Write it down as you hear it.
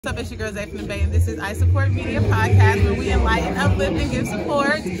What's up, it's your girl Zay from the Bay, and this is I Support Media Podcast, where we enlighten, uplift, and give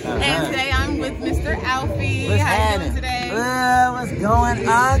support. And today I'm with Mr. Alfie. How you doing today? What's going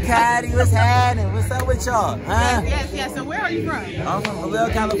on, Cuddy? What's happening? What's up with y'all? Huh? Yes. So where are you from? I'm from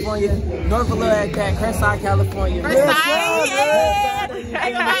Vallejo, California. North Vallejo at that, Crestline, California. Crestline? Yeah.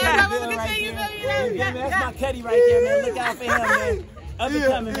 That's my Cuddy right there, man. Look out for him, man. Up and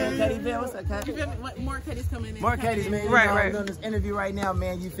coming, man. Cuddy, what's up, Cuddy? You feel me? More Cuddies coming in. More Cuddies, man. Right. I'm doing this interview right now,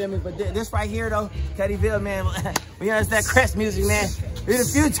 man. You feel me? But this right here, though, Cuddyville, man. We know it's that Crest music, man. We the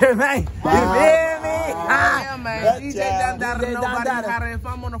future, man. You feel me? Yeah, man. DJ Dandada, nobody hotter. If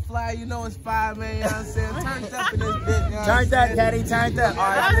I'm on the fly, you know it's 5, man. You know what I'm saying? Turned up in this bitch. You know turned up, Cuddy. Turned up. All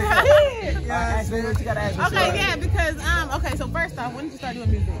right. Ask me what you gotta ask me. Okay, yeah, because okay. So first off, when did you start doing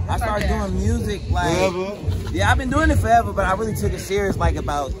music? I started doing music like yeah, I've been doing it forever, but I really took it serious like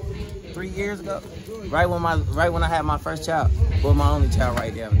about 3 years ago. Right when I had my first child. Well, my only child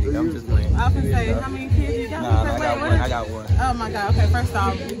right there. I'm just playing. I was gonna say, how many kids you got? Nah, I got one. Oh my God. Okay, first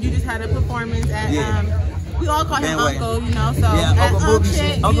off, you just had a performance at we all call him Bandwagon. Uncle, you know. So yeah, at Uncle Boobie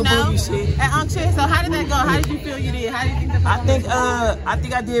shit. Uncle Boobie shit. At Uncle shit. So how did that go? How did you feel you did? How did you think the performance I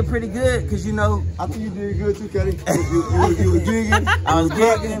think I did pretty good, cause you know. I think you did good too, Cuddy. You was gigging. I was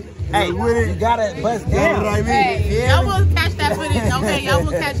gigging. Hey, you gotta bust down. Right, hey, y'all will catch that footage. Okay, y'all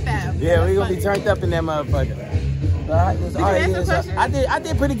will catch that. Yeah, we gonna be turned up in that motherfucker. I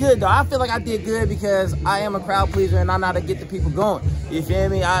did pretty good though. I feel like I did good because I am a crowd pleaser and I know how to get the people going. You feel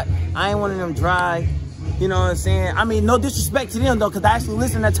me? I ain't one of them dry. You know what I'm saying? I mean, no disrespect to them though, because I actually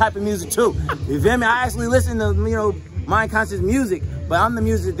listen to that type of music too. You feel me? I actually listen to, you know, mind conscious music, but I'm the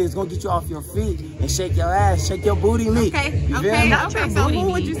music that's gonna get you off your feet and shake your ass, shake your booty meat. Okay. So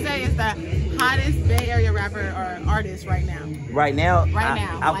who would you say is the hottest Bay Area rapper or artist right now? Right now?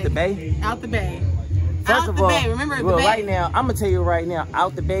 Out like, the Bay? Out the Bay. First of all, remember the Bay. Right now, I'm gonna tell you right now,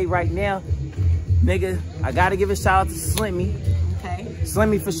 out the Bay right now, nigga, I gotta give a shout out to Slimmy.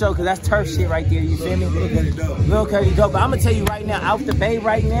 Slimmy for sure, cause that's turf shit right there, you feel me? Lil Cuddy dope. But I'm gonna tell you right now, out the Bay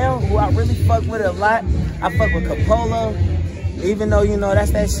right now, who I really fuck with a lot, I fuck with Capolo. Even though, you know,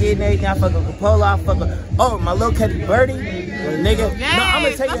 that's that shit and everything, I fuck with Capolo, I fuck with, my Lil Cuddy Birdie, nigga. Yes, no, I'm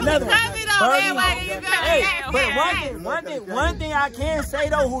gonna tell you another one. Hey, but one thing I can say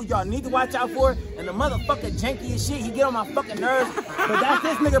though, who y'all need to watch out for, and the motherfucker janky as shit, he get on my fucking nerves, but that's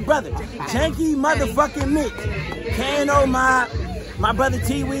this nigga brother. Janky motherfucking Mitch. K.N.O. My brother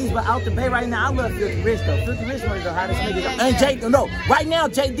T-Weez, but out the Bay right now, I love Filthy Rich though. Filthy Rich one of the hottest niggas. And right now,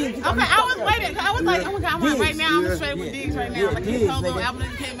 JD. Okay, I was waiting. I was like, oh my God, right now, I'm straight with Diggs right now. Like his solo album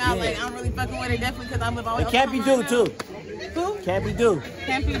that came out, like I'm really fucking with it, definitely because I live always. Campy Do too. Who? Campy Do.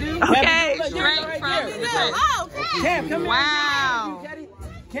 Campy Do? Okay, straight from the Oh, okay. Camp, come wow. here.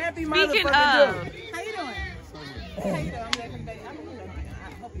 Campy Speaking motherfucker of, how you doing? How you doing?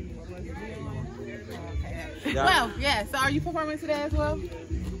 Well, yeah. So, are you performing today as well?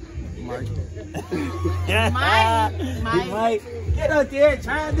 Mike. Mike. Get up there,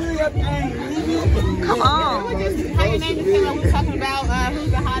 try and do your thing. Come on. How your name just came up? We were talking about who's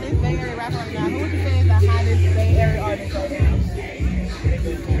the hottest Bay Area rapper right now. Who would you say is the hottest Bay Area artist right now?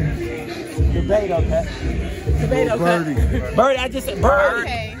 Debate, okay. Debate, okay. Birdie, I just said Bird.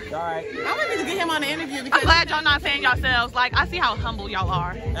 Okay. All right. I want to get him on the interview. I'm glad y'all not saying yourselves. Like, I see how humble y'all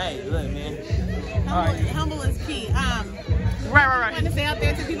are. Hey, look, man. Humble is key. Right. Want to say out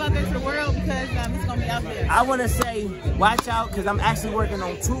there to people out there to the world because it's gonna be out there. I want to say, watch out, because I'm actually working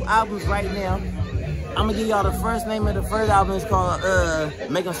on 2 albums right now. I'm gonna give y'all the first name of the first album. It's called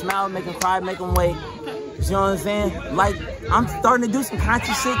Make 'Em Smile, Make 'Em Cry, Make 'Em Wait. You know what I'm saying? Like, I'm starting to do some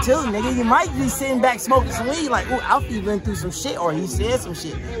conscious shit too, nigga. You might be sitting back smoking some weed, like, oh, Alfie went through some shit, or he said some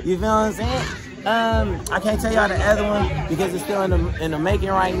shit. You feel what I'm saying? I can't tell y'all the other one because it's still in the making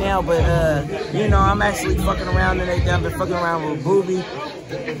right now, but you know, I'm actually fucking around and everything. I've been fucking around with Boobie,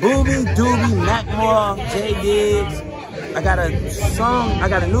 Doobie, Mackmore, J Diggs. I got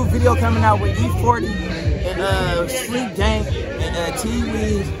a new video coming out with E40 and Sleep Dank and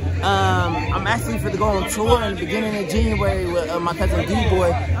T-Weez. I'm actually for to go on tour in the beginning of January with my cousin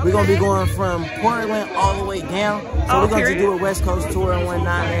D-Boy. We're gonna be going from Portland all the way down. So we're gonna do a West Coast tour and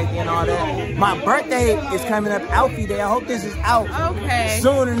whatnot and all that. My birthday is coming up, Alfie Day. I hope this is out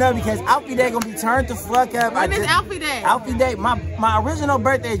soon enough because Alfie Day gonna be turned the fuck up. When is Alfie Day? Alfie Day. My original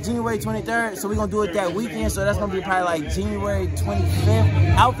birthday is January 23rd, so we're gonna do it that weekend. So that's gonna be probably like January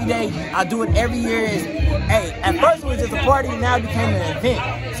 25th. Alfie Day, I do it every year. Hey, at first it was just a party, now it became an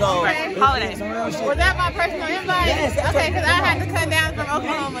event. So holiday. Was that my personal invite? Yes. Okay, because I had to come down from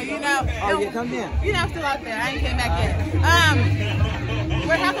Oklahoma, you know. Oh, yeah, come down. You know, I'm still out there. I ain't came back yet.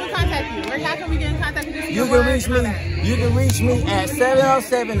 how can we contact you? How can we get in contact with you? You can reach me at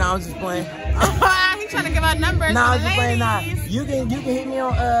 707. No, I'm just playing. He's trying to give out numbers. Nah, for I'm the just playing. Nah, ladies. you can hit me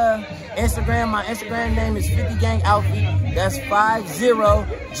on Instagram. My Instagram name is 50 Gang Alfie. That's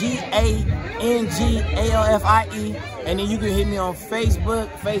 50GANGALFIE. And then you can hit me on Facebook.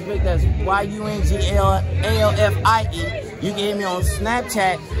 That's YUNGALFIE. You can hit me on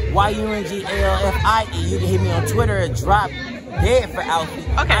Snapchat, YUNGALFIE. You can hit me on Twitter at Drop Dead for Alfie.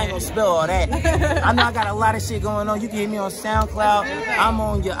 Okay. I ain't gonna spell all that. I know I got a lot of shit going on. You can hit me on SoundCloud. I'm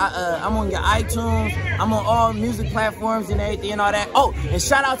on your iTunes. I'm on all music platforms and everything and all that. Oh, and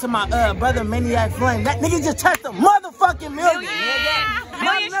shout out to my brother Maniac Flame. That nigga just touched a motherfucking million,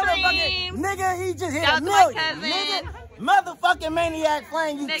 nigga, he just hit a million, nigga. Motherfucking Maniac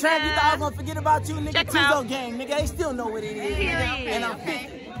Flame, you trying? You thought I was gonna forget about you, nigga? Tuzo gang, nigga. They still know what it is. And I'm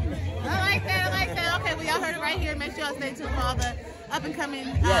 50. I like that. Okay, well, y'all heard it right here. Make sure y'all stay tuned for all the up and coming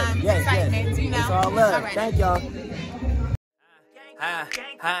Yes. excitement. You know, It's all love. All right. Thank y'all.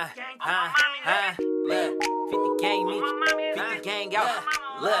 Look, 50 gang me, 50 gang out.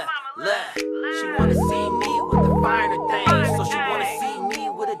 Look. She wanna see me with the finer things, so she wanna see me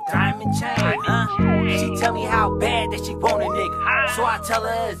with a diamond chain. She tell me how bad that she want a nigga, so I tell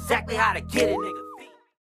her exactly how to get a nigga.